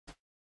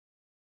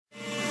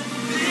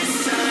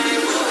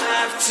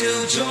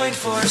to join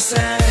forces.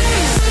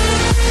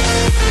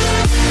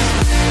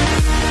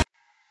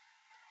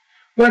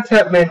 What's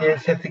up,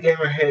 minions? It's the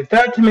Gamer here.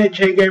 The ultimate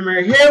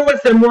JGamer here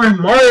with some more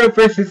Mario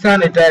vs.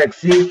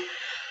 Sonic.exe.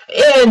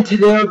 And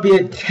today I'll be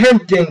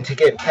attempting to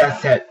get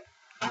past that.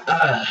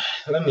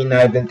 Let me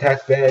not even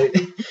touch that.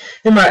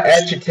 It might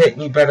agitate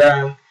me, but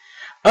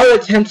I'll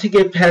attempt to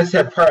get past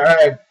that part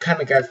I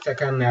kind of got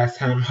stuck on last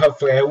time.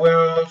 Hopefully I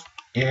will.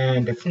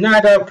 And if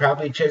not, I'll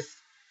probably just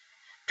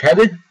try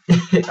to,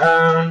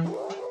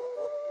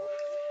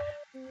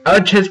 I'll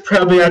just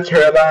probably have to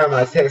rely on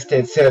my save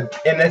states. So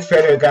in this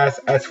video, guys,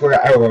 I swear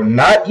I will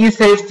not use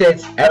save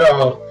states at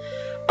all.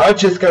 I'll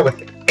just go with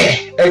it.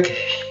 Okay.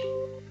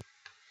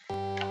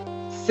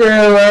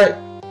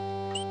 So,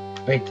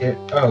 wait,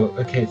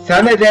 okay.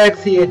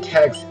 Sonic.exe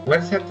attacks.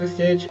 What's that, the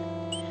stage?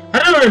 I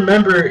don't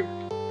remember.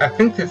 I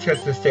think this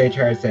was the stage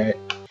I was at.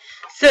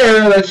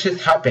 So, let's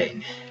just hop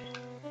in.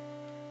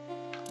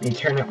 Let me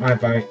turn up my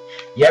volume.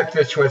 Yep,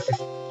 this was the...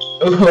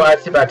 Oh, I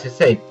was about to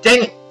say,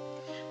 dang it!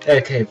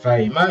 Okay,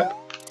 volume up.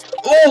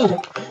 Ooh!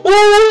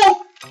 Ooh!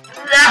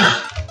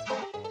 Ah!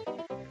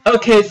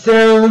 Okay,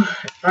 so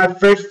my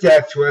first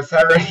death was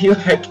already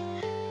like,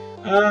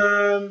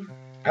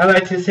 I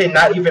like to say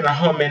not even a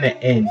whole minute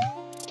in.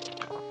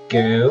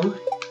 Go.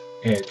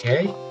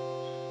 Okay.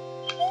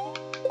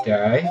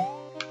 Die.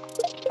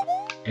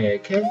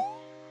 Okay.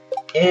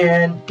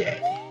 And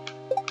dead.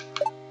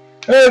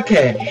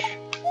 Okay.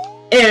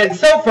 And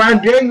so far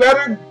I'm doing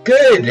rather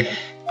good.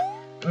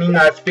 Let me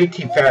not speak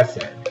too fast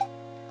then.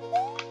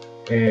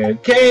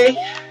 Okay.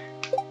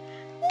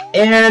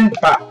 And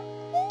bop.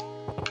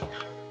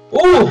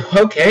 Ooh,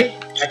 okay.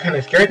 That kind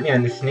of scared me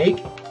on the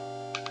snake.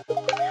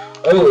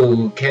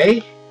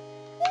 Okay.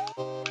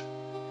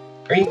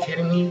 Are you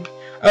kidding me?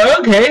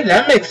 Okay,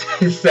 that makes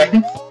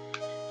sense.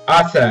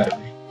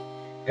 Awesome.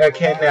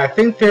 Okay, now I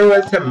think there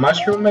was a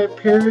mushroom up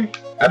here.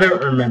 I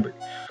don't remember.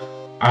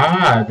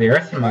 Ah,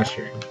 there's a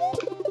mushroom.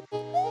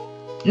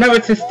 No,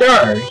 it's a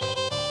star.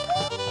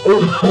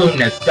 Ooh,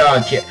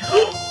 nostalgia.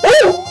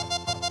 Ooh!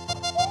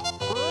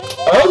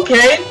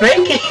 Okay,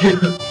 thank you.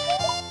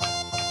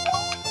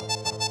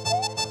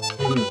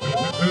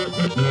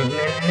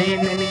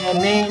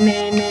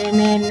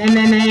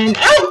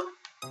 Oh!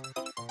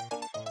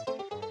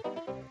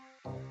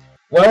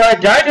 Well, I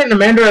died in a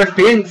matter of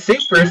being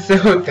super,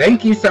 so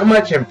thank you so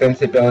much,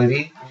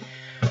 Invincibility.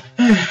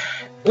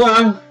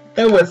 Well,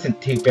 that wasn't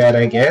too bad,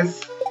 I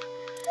guess.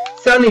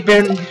 It's only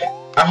been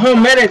a whole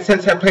minute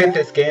since I played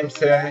this game,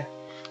 so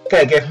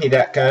gotta give me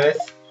that, guys.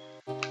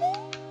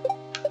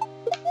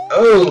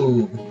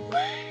 Oh.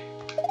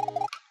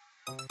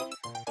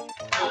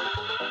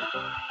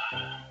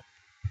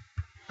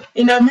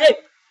 You know,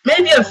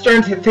 maybe I'm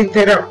starting to think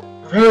they don't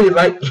really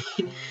like me.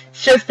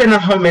 It's just been a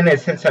whole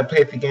minute since I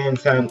played the game,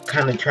 so I'm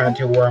kind of trying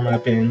to warm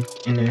up in,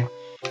 you know.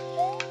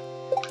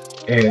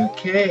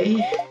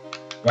 Okay.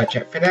 Watch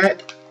out for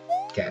that.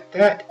 Got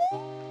that.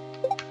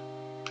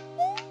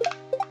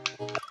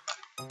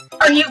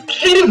 Are you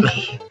kidding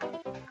me?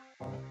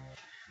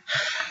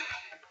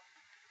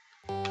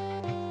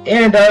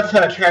 And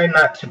also try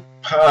not to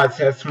pause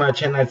as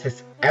much unless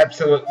it's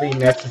absolutely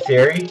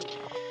necessary.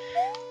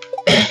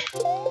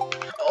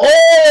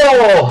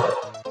 Oh!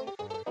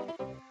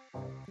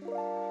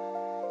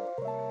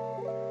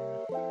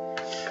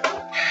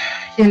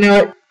 You know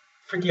what?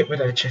 Forget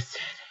what I just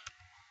said.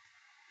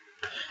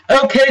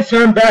 Okay,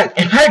 so I'm back,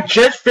 and I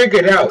just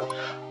figured out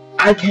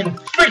I can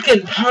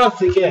freaking pause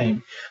the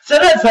game. So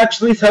that's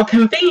actually so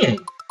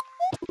convenient.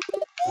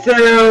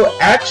 So,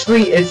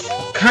 actually, it's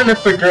kind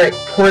of a direct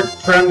port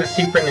from the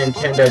Super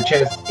Nintendo,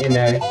 just in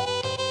a...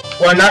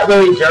 Well, not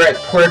really direct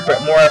port,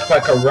 but more of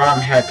like a ROM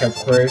hack, of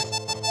course.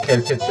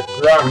 Because it's a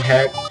ROM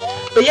hack.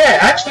 But yeah,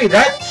 actually,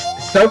 that's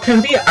so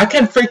convenient. I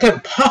can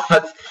freaking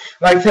pause.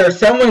 Like, so if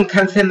someone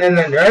comes in and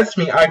interrupts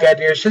me, all I gotta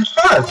do is just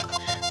pause.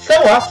 So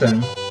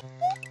awesome.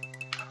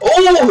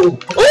 Ooh!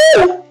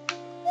 Ooh!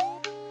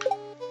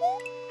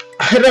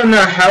 I don't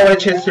know how I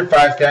just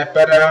survived that,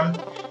 but,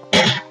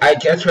 I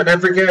guess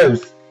whatever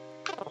goes.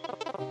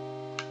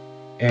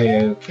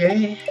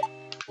 Okay.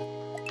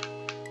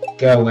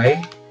 Go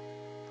away.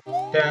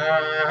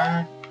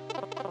 Da.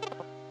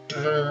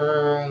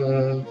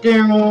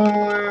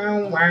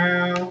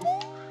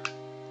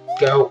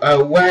 Go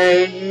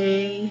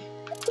away.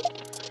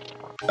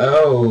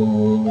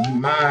 Oh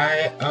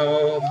my,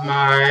 oh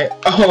my,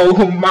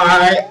 oh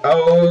my,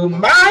 oh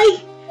my!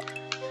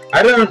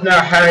 I don't know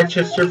how I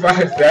just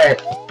survived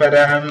that, but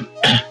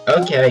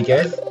okay, I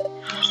guess.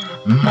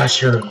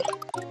 Mushroom.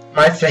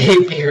 My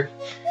savior.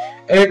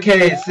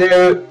 Okay,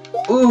 so,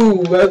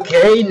 ooh,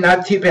 okay,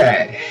 not too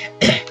bad.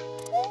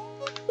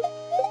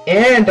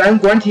 And I'm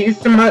going to use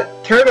some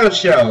turtle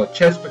shell,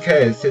 just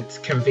because it's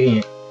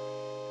convenient.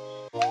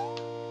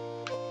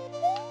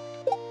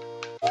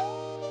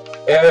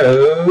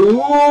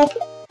 Oh.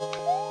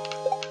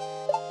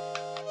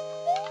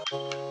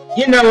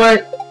 You know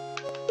what?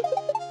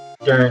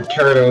 Darn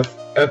turtles.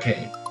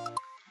 Okay.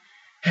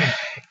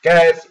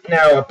 Guys,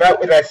 now about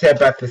what I said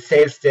about the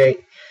save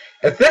state.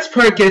 If this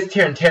part gets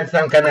too intense,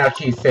 I'm gonna have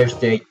to use save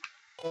state.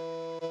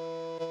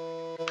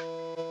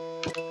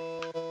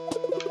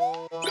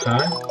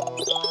 Huh?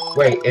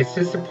 Wait, is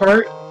this the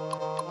part?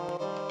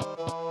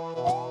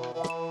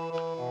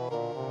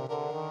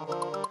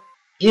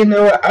 You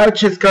know what, I'll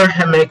just go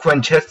ahead and make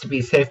one just to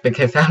be safe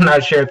because I'm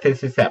not sure if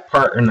this is that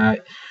part or not.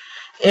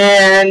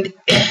 And,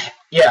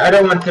 yeah, I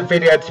don't want the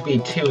video to be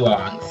too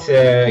long,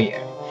 so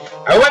yeah.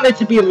 I want it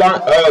to be long.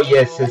 Oh,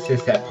 yes, this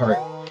is that part.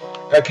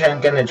 Okay,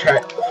 I'm gonna try.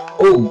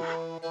 Ooh.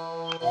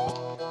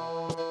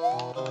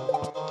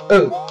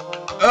 Oh.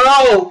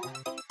 Oh!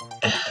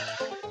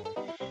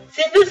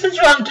 See, this is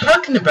what I'm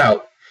talking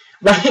about.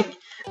 Like,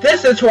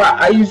 this is why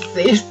I use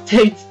save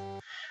states.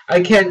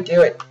 I can't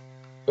do it.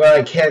 Well,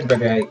 I can,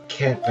 but I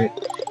can't,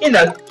 but you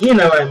know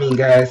what I mean,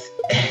 guys.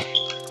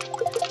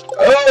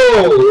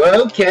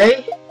 Oh,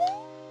 okay.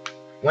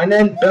 Went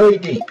in belly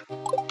deep.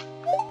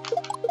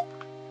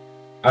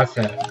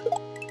 Awesome.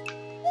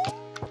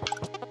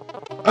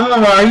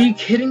 Oh, are you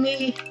kidding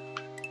me?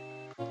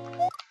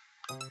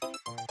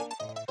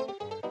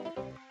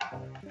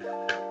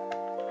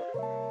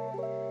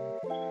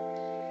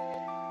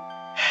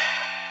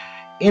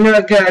 You know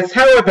what, guys,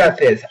 how about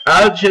this?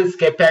 I'll just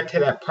get back to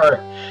that part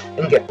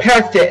and get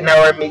past it, and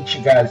I will meet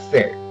you guys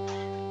there.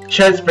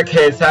 Just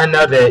because I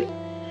know that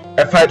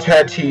if I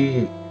try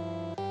to...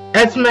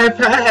 As a matter of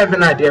fact, I have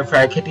an idea if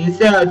I could do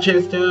so. I'll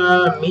just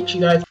meet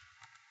you guys.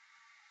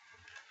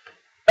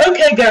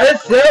 Okay,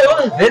 guys, so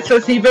this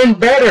was even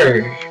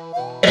better.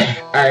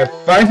 I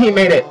finally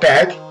made it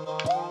back.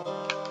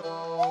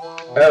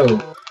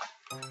 Oh.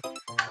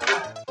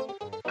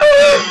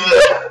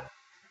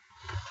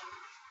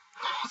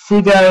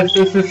 See, guys,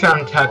 this is what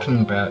I'm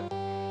talking about.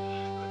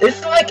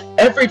 It's like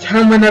every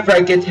time whenever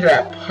I get to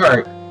that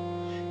part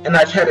and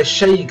I try to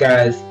show you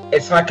guys,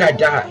 it's like I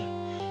die.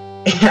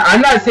 I'm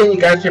not saying you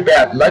guys are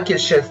bad luck,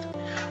 it's just,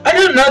 I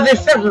don't know,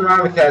 there's something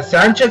wrong with that, so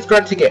I'm just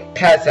going to get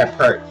past that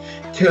part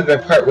to the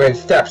part where it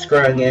stops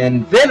growing,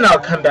 and then I'll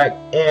come back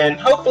and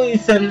hopefully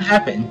something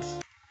happens.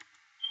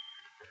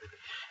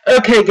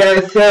 Okay,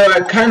 guys, so I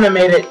kind of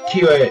made it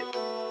to a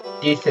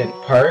decent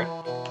part.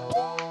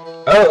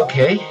 Oh,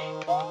 okay.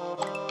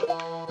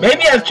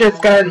 Maybe I've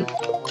just gotten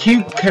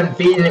too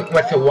convenient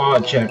with the wall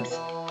jumps.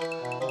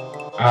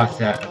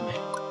 Awesome.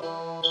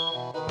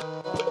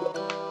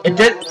 It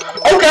does.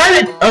 Oh, got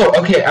it! Oh,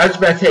 okay, I was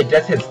about to say,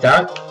 does it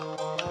stop?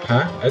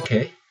 Huh?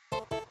 Okay.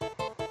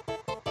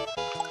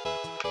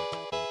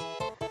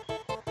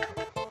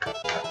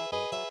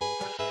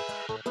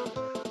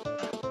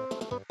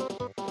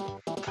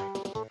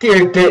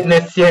 Dear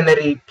goodness,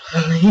 sanity,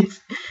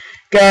 please.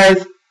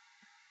 Guys,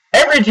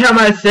 every time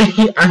I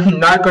say I'm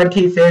not going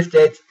to use save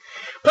states,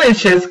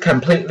 please just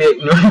completely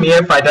ignore me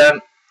if I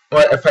don't,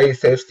 or if I use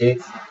save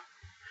states.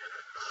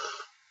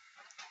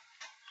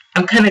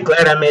 I'm kind of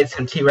glad I made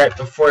some tea right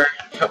before.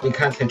 Help me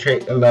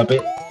concentrate a little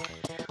bit.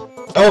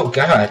 Oh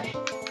god.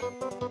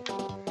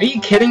 Are you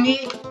kidding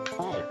me?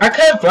 I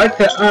kind of like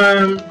the,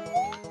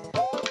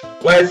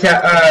 what is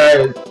that,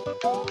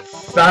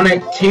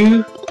 Sonic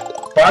 2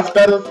 boss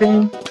battle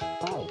thing?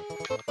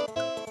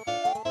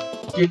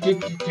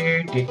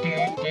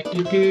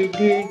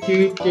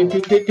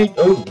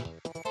 Oh.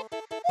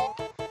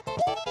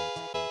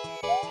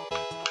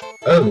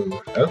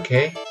 Oh,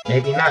 okay.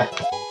 Maybe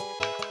not.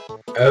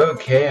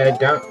 Okay, I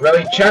don't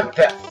really jump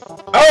that.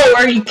 Oh,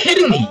 are you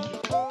kidding me?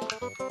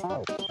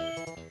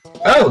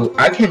 Oh,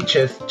 I can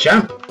just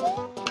jump.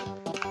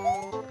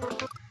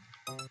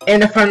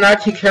 And if I'm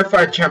not too careful,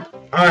 I jump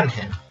on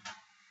him.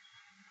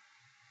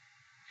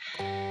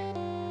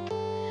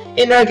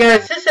 You know,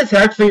 guys, this is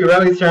actually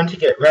really starting to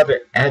get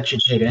rather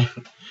agitating.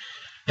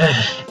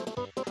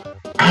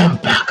 I'm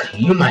back.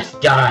 You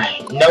must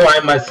die. No, I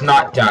must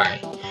not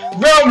die.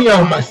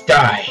 Romeo must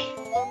die.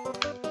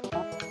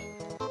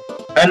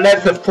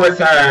 Unless, of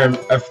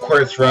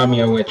course,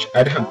 Romeo, which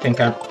I don't think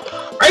I'm...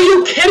 Are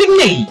you kidding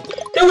me?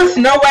 There was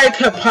no way I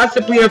could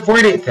possibly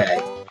avoid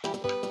that.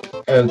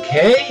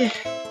 Okay.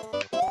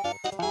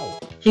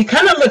 He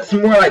kind of looks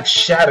more like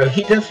Shadow.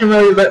 He doesn't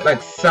really look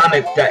like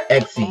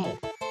Sonic.exe.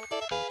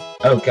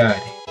 Oh god.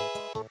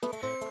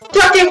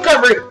 Ducking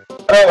cover!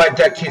 Oh, I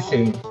ducked too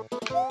soon.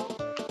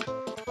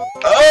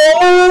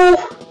 Oh!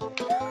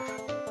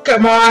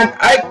 Come on,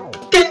 I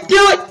can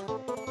do it!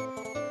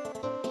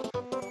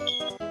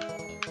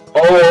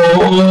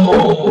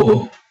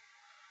 Oh!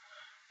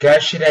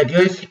 Gosh, should I do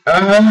it?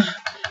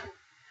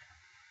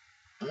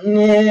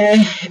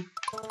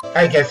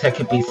 I guess I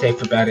could be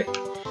safe about it.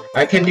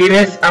 I can do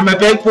this. I'm a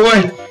big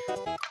boy.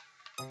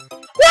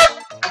 What?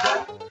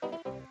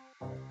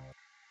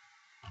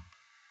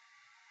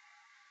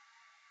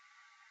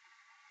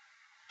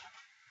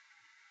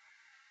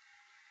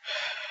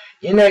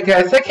 You know,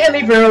 guys, I can't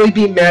even really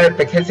be mad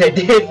because they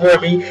did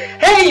warn me.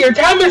 Hey, your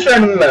time is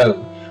running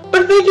low.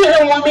 But they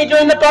didn't want me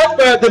during the boss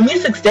battle. The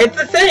music stayed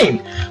the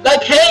same.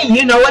 Like, hey,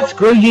 you know what?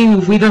 Screw you.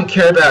 We don't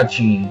care about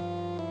you.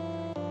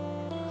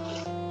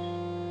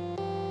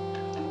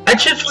 I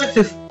just wish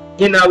this,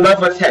 you know,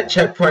 levels had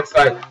checkpoints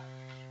like,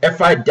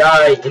 if I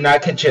die, and I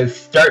could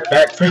just start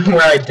back from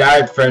where I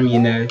died from, you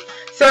know.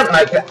 Something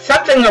like that.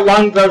 Something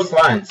along those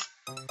lines.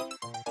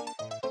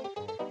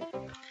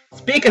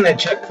 Speaking of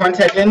checkpoints,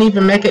 I didn't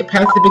even make it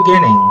past the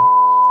beginning.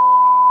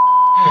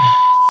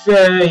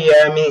 So,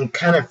 yeah, I mean,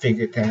 kind of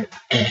figured that.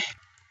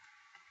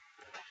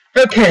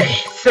 Okay,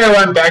 so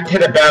I'm back to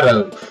the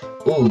battle.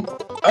 Ooh.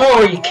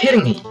 Oh, are you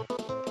kidding me?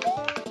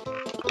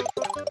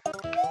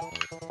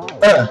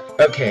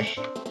 Okay.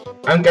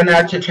 I'm gonna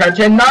have to try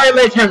to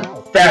annihilate him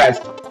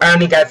fast. I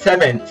only got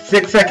 7,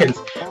 6 seconds,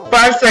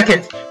 5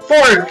 seconds, 4.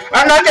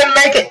 I'm not gonna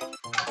make it.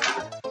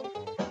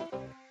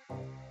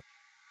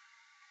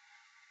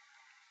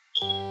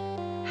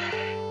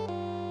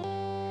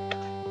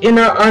 You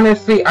know,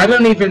 honestly, I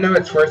don't even know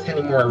it's worth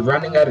anymore.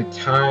 Running out of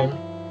time.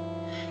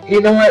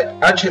 You know what?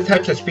 I'll just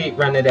have to speed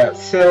run it out.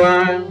 So,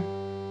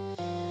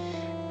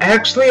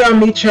 actually, I'll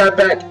meet you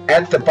back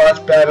at the boss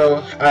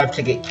battle. I have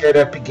to get geared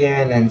up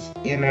again, and,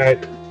 you know,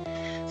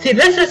 see,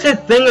 this is the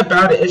thing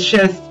about it. It's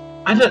just,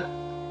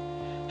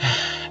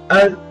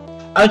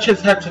 I'll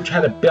just have to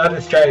try to build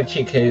a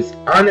strategy, because,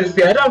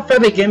 honestly, I don't feel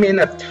they give me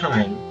enough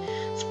time.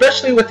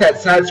 Especially with that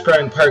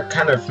side-scrolling part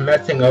kind of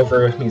messing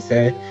over with me,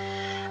 so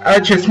I'll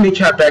just meet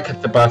you back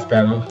at the boss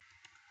battle.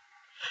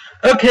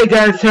 Okay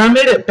guys, so I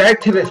made it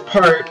back to this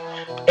part,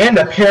 and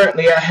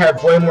apparently I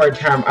have way more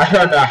time. I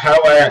don't know how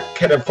I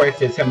could have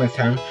wasted so much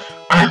time.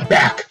 I'm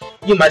back!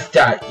 You must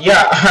die.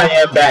 Yeah, I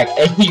am back,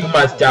 and you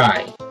must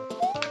die.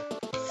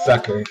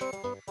 Sucker.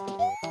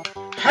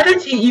 How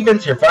did he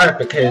even survive?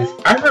 Because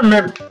I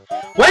remember...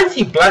 Why is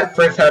he black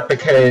first off?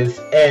 Because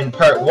in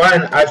part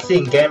 1, I've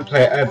seen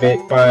gameplay of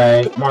it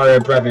by Mario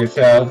Brothers,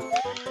 so...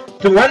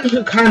 The one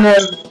who kind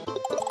of...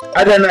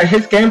 I don't know,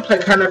 his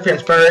gameplay kind of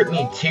inspired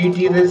me to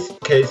do this,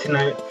 because, you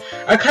know,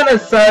 I kind of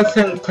saw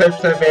some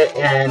clips of it,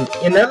 and,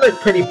 you know, it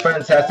looked pretty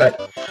fun, so I was like,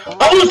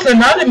 oh, so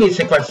now the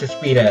music wants to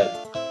speed up.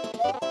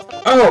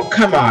 Oh,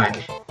 come on.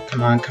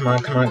 Come on.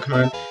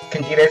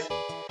 Can you do this?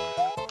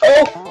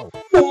 Oh,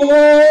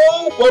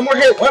 one more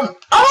hit, oh,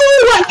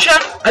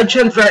 I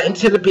jumped right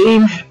into the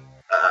beam.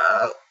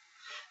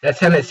 That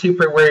sounded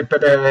super weird,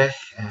 but,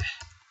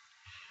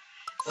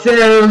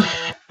 so,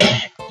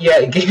 yeah,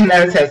 again,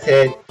 as I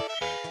said,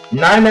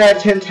 9 out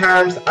of 10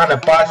 times on a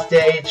boss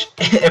stage,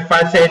 if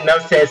I say no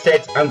save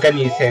states, I'm gonna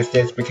use save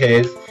states,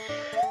 because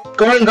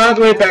going all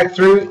the way back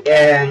through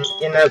and,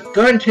 you know,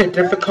 going to a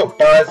difficult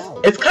boss,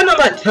 it's kind of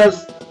like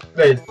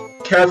the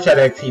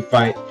Tails.exe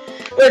fight.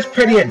 It was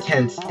pretty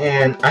intense,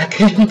 and I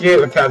couldn't do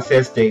it without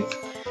save states.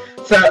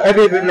 So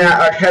other than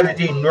that, I try to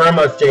do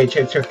normal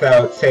stages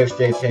without save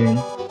states in.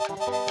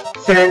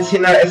 Since, you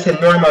know, it's a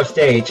normal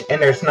stage,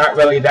 and there's not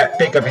really that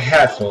big of a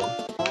hassle.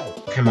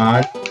 Come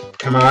on.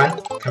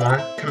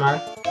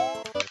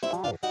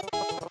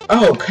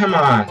 Oh, come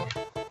on.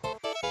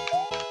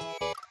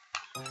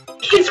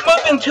 He's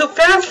moving too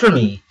fast for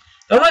me.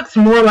 It looks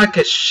more like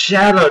a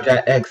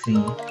Shadow.exe.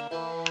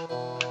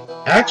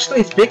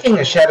 Actually, speaking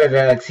of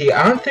Shadow.exe,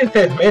 I don't think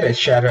they've made a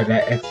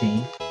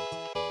Shadow.exe.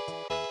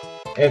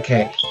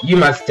 Okay, you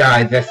must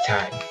die this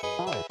time.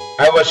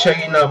 I will show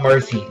you no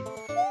mercy.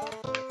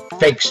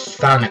 Fake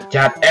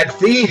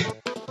Sonic.exe.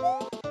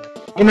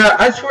 You know,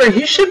 I swear,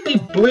 he should be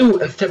blue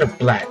instead of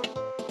black.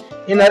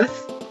 You know,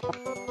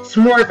 it's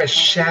more of a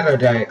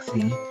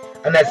Shadow.exe.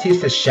 Unless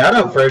he's the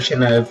shadow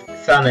version of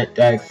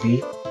Sonic.exe.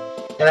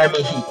 And I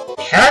mean, he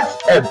has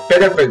a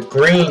bit of a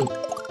green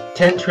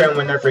tint to him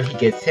whenever he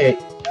gets hit.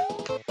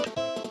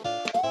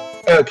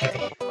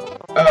 Okay.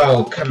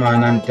 Oh, come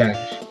on, I'm done.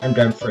 I'm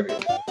done for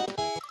this.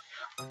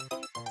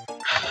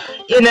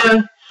 You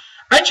know,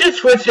 I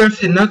just wish there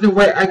was another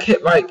way I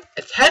could, like,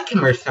 attack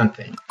him or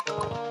something.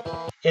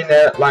 You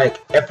know, like,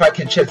 if I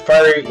could just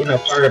fire, you know,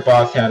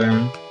 fireballs at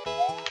him.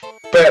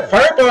 But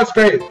fireballs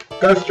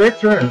go straight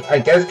through him, I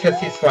guess because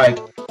he's, like,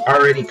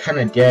 already kind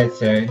of dead,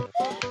 so...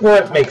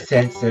 Well, it makes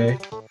sense, so...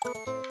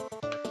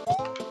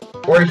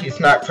 Or he's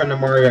not from the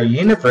Mario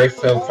universe,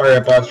 so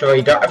fireballs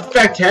really don't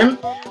affect him!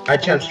 I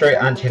jumped straight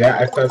onto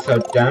that, I felt so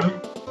dumb.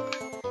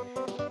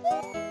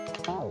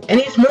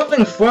 And he's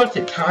moving slow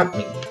to taunt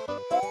me.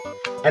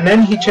 And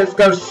then he just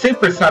goes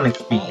supersonic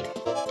speed.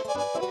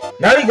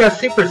 Now he goes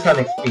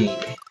supersonic speed.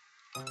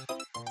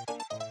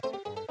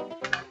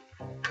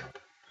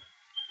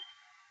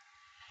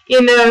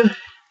 You know,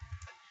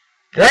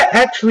 that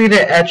actually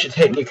didn't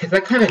agitate me, because I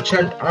kind of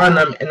jumped on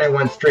him and I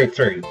went straight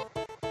through.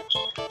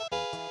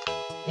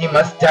 You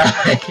must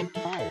die.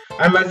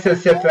 I must have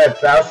said that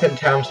 1,000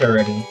 times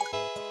already.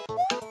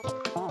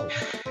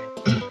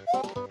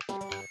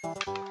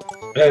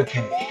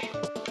 Okay.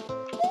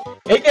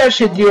 Maybe I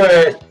should do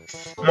a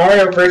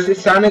Mario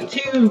vs. Sonic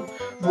 2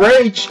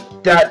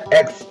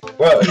 Rage.exe.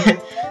 Well,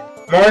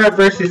 Mario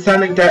vs.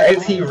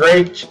 Sonic.exe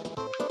Rage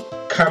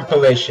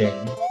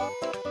compilation.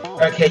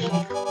 Okay, he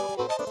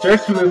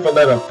starts to move a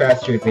little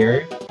faster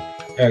there.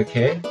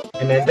 Okay,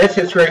 and then this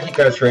is where he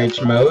goes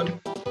rage mode.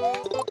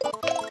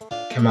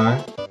 Come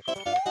on.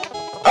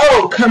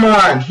 Oh, come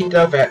on! He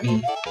dove at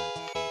me.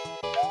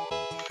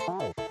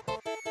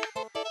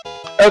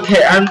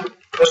 Okay, I'm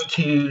going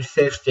to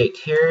save state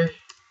here.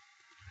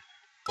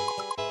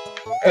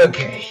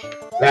 Okay,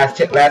 last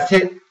hit.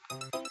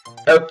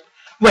 Oh,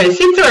 wait, is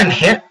he throwing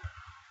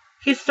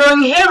He's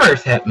throwing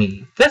hammers at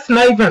me. That's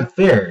not even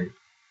fair.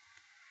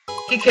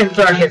 He can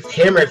throw his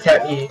hammers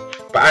at me,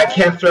 but I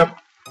can't throw...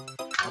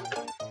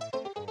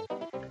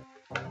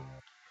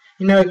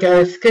 You know,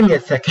 guys, give me a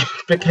second,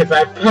 because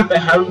I probably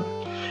have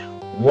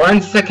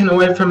 1 second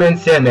away from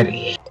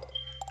insanity.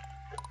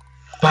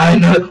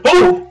 Finally!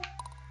 Oh!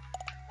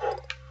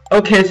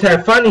 Okay, so I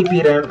finally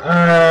beat him.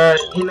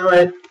 You know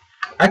what?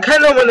 I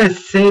kind of want to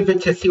save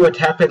it to see what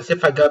happens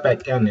if I go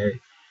back down there.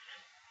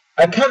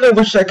 I kind of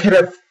wish I could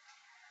have...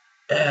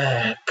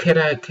 could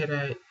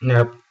I?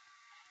 Nope.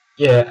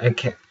 Yeah, I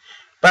can't.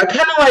 But I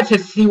kind of wanted to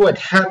see what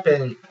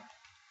happened.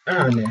 I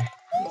don't know.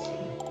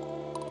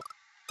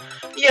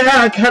 Yeah,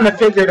 I kind of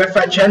figured if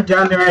I jump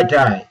down there, I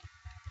die.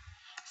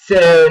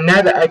 So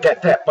now that I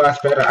got that boss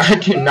battle, I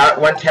do not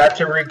want to have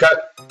to re-go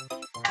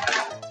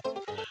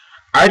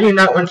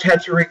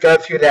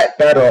through that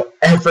battle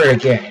ever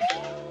again.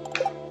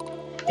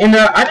 You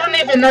know, I don't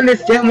even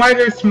understand why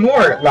there's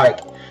more.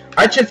 Like,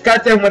 I just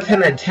got done with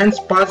an intense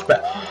boss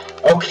battle.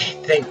 Okay,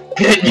 thank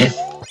goodness.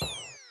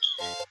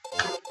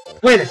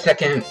 Wait a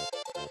second.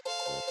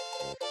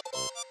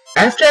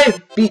 After I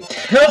beat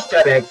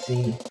Tails.exe,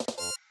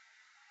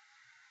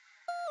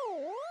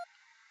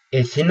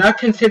 is he not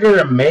considered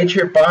a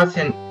major boss?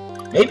 And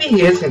maybe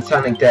he is in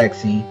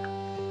Sonic.exe.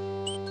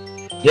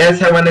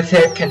 Yes, I want to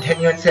save,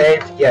 continue and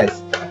save.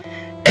 Yes.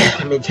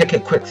 Let me take a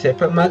quick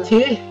sip of my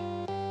tea.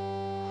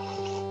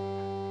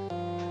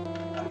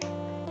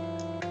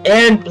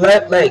 And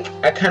Blood Lake.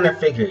 I kind of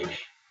figured.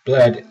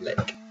 Blood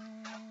Lake.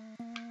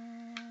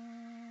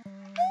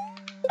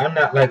 I'm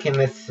not liking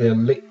this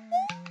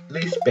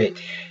least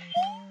bit.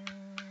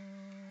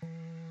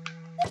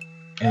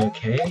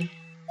 Okay.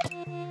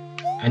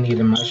 I need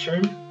a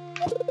mushroom.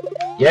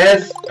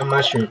 Yes, a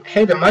mushroom.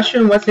 Hey, the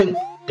mushroom wasn't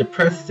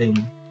depressing.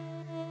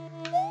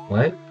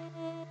 What?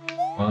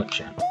 Wall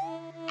jump.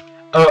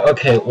 Oh,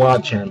 okay, wall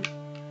jump.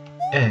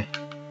 Eh.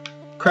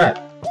 Crap.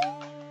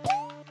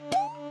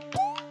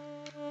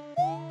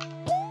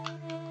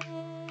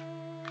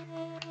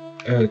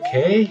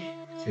 Okay.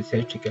 Is it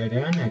safe to go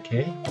down?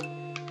 Okay.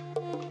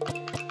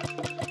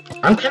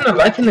 I'm kind of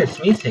liking this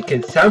music.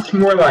 It sounds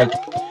more like,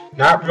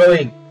 not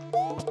really...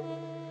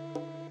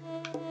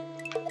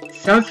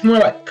 Sounds more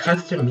like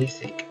custom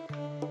music.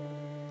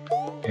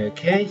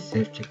 Okay,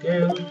 safe to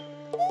go.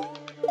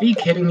 Are you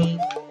kidding me?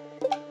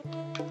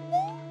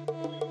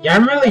 Yeah,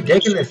 I'm really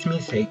digging this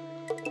music.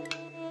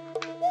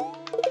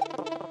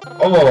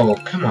 Oh,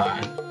 come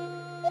on.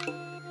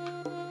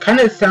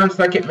 Kinda sounds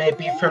like it may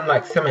be from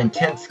like some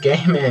intense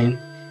gaming.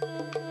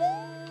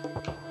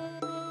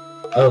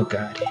 Oh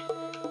god.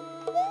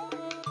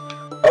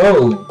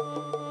 Oh.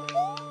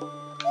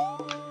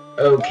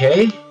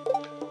 Okay.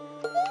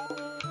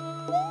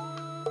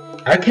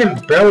 I can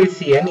barely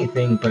see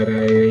anything, but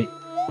I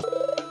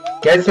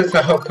guess that's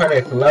the whole point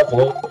of the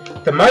level.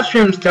 The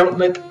mushrooms don't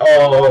look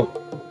all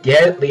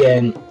deadly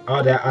and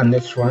all that on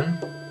this one.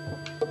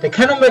 They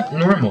kind of look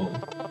normal.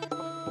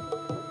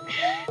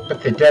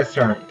 But the deaths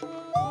aren't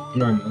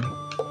normal.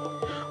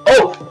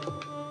 Oh!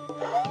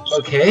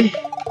 Okay.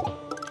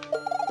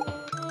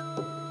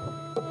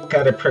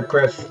 Gotta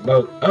progress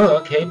slow. Oh,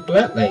 okay,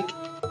 Blood Lake.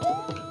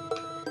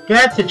 You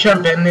have to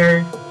jump in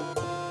there.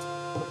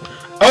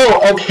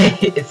 Oh, okay,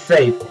 it's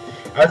safe.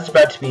 I was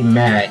about to be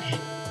mad.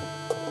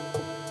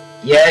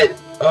 Yet,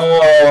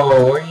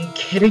 oh, are you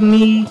kidding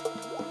me?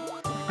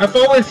 I've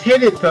always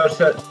hit it though,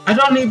 so I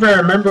don't even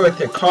remember what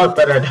they're called,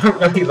 but I don't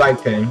really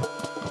like them.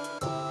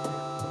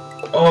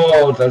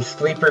 Oh, those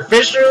sleeper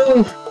fish.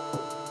 Oh.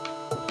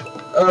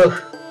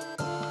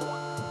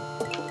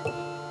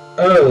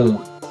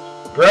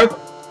 Oh. Broke.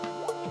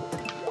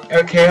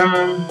 Okay,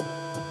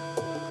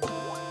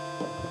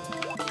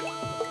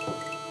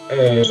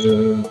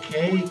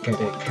 okay,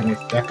 gotta kinda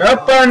stack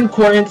up on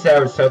coins.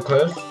 That was so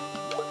close.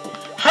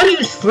 How do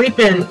you sleep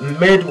in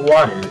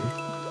mid-water?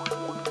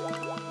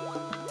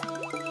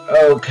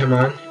 Oh, come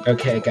on.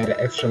 Okay, I got an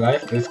extra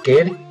life. That's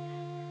good.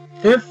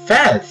 They're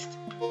fast.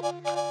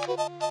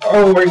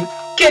 Oh, are you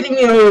kidding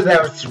me? Oh,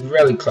 that was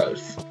really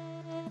close.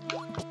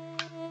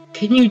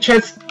 Can you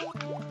just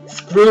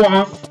screw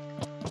off?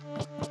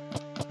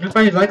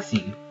 Nobody likes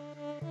you.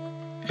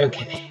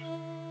 Okay.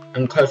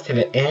 I'm close to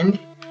the end.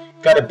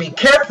 Gotta be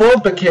careful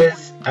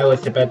because I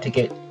was about to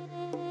get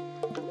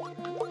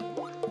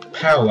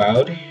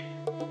powwowed.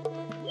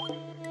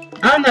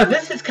 I don't know,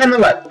 this is kind of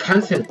like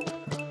constant.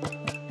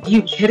 Are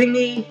you kidding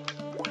me?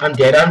 I'm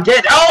dead, I'm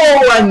dead.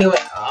 Oh, I knew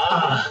it.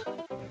 Ah.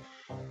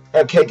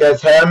 Okay,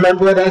 guys, I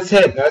remember what I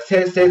said. I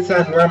said it's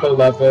a normal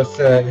level,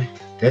 so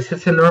this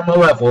is a normal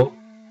level.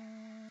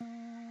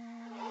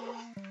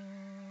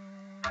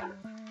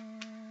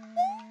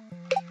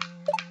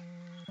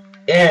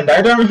 And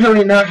I don't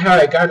really know how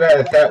I got out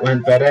of that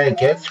one, but I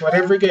guess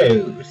whatever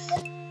goes.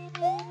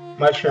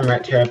 Mushroom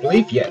right here, I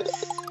believe,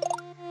 yes.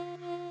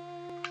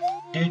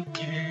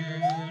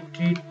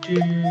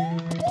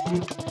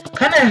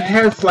 Kind of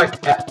has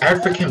like an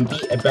African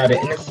beat about it,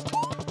 and it's...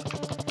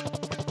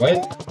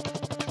 What?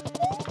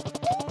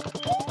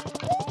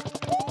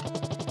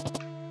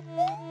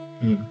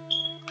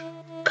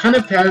 Kind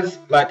of has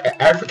like an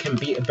African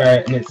beat about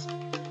it, and it's...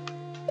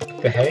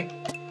 What the heck?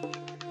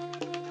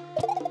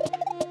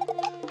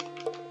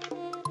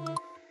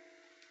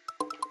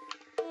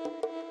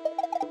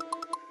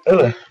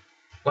 Ugh.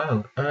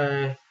 Wow.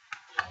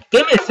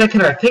 Give me a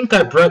second. I think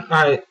I broke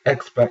my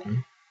X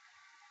button.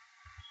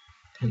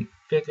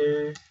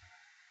 Configure.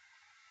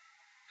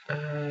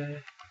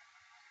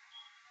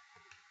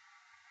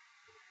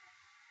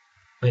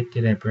 Wait,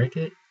 did I break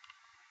it?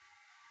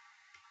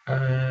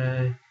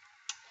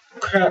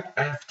 Crap.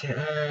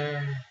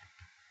 After.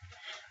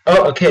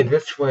 Oh, okay.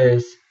 This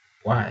was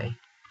why.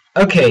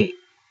 Okay.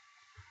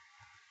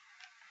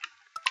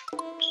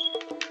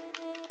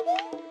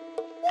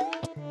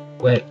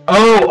 Wait.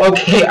 Oh,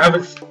 okay. I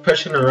was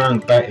pushing the wrong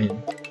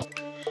button.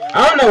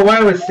 I don't know why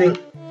I was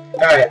thinking.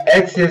 Alright,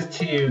 X is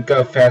to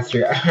go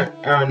faster. I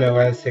don't know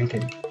what I was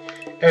thinking.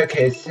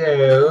 Okay,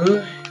 so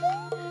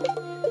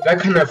that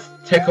kind of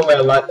took away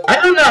a lot. I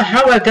don't know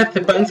how I got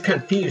the buttons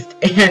confused,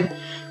 and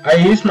I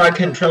use my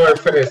controller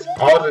for this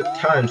all the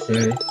time, so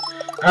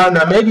I don't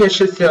know, maybe it's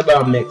just a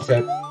little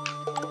mix-up.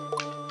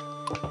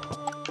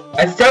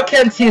 I still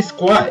can't see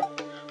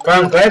squat,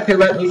 but I'm glad they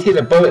let me see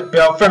the bullet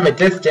bill from a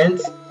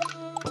distance.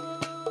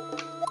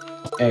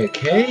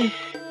 Okay.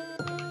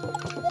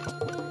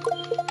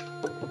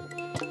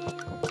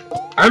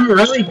 I'm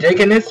really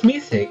digging this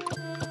music.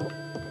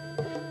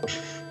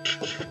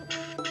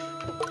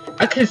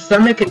 I could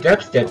stomach a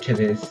dubstep to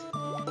this.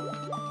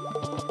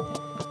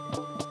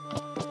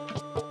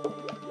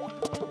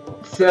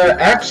 So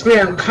actually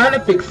I'm kind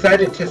of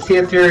excited to see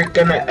if they're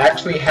gonna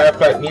actually have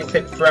like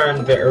music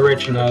from the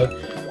original.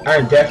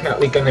 I'm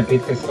definitely gonna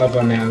beat this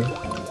level now.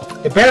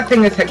 The bad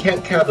thing is I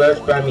can't kill those,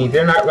 but I mean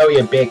they're not really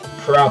a big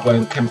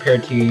problem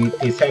compared to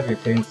these other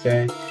things,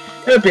 so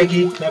no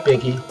biggie, no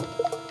biggie.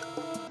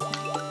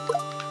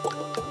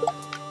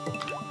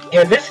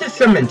 Yeah, this is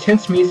some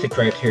intense music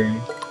right here.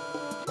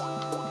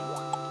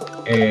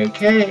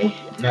 Okay,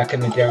 not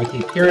gonna deal with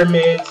these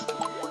pyramids.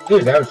 Ooh,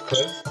 that was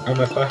close.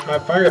 Almost lost my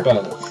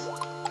fireballs.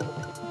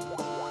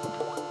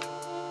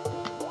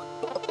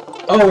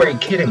 Oh, are you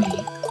kidding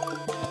me?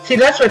 See,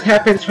 that's what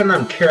happens when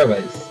I'm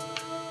careless.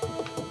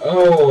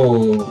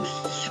 Oh,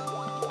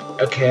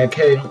 okay, I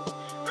can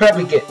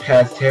probably get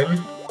past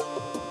him.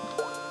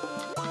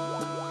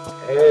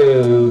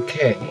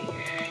 Okay.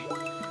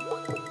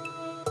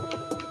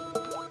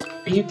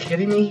 Are you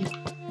kidding me?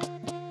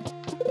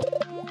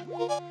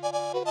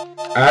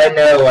 I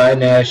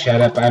know,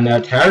 shut up, I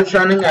know, time's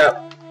running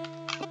out.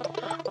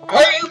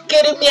 Are you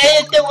kidding me? I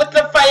hit it with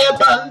the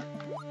fireball!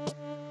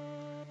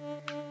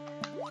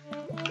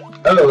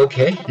 Oh,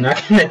 okay,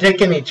 not gonna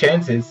take any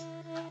chances.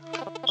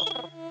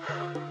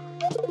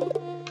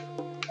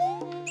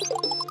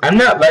 I'm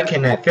not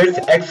liking that, there's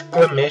an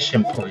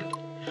exclamation point.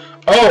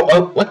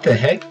 Oh, what the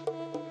heck?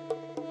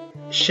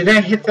 Should I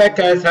hit that,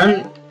 guys?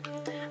 I'm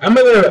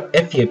a little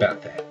iffy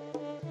about that.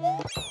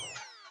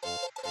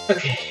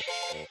 Okay.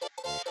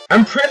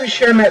 I'm pretty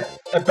sure I'm at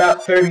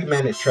about 30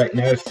 minutes right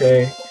now,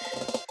 so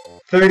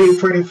 30,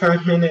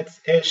 45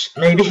 minutes-ish,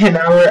 maybe an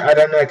hour, I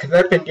don't know, because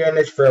I've been doing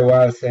this for a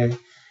while, so.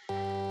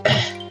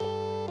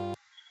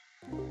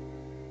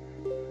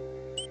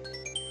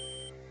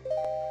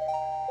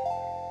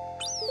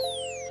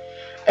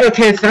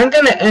 Okay, so I'm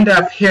gonna end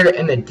up here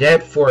in the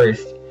dead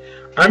forest.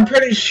 I'm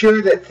pretty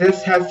sure that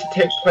this has to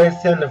take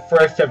place in the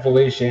Forest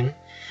Evolution.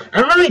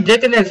 I'm really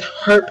digging this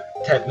harp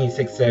type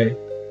music, so.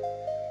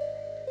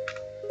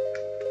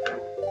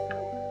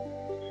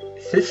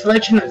 Is this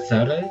Legend of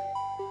Zelda?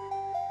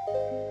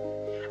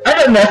 I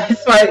don't know,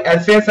 it's like,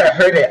 as soon as I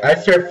heard it, I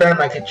sort of found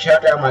like a chill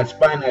down my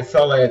spine. I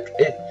saw like,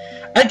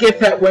 I get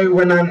that way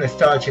when I'm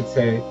nostalgic,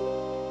 so.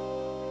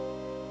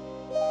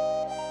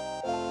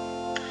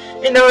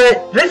 You know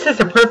what, this is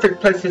a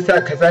perfect place to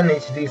start because I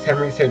need to do some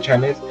research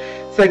on this.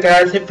 So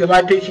guys, if you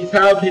like this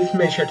channel, please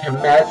make sure to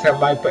smash that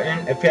like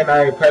button. If you're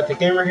not a part of the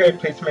gamer here,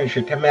 please make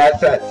sure to smash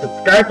that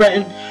subscribe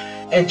button.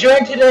 Enjoy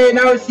today, and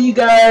I will see you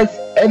guys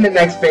in the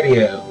next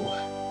video.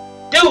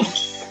 Deuce!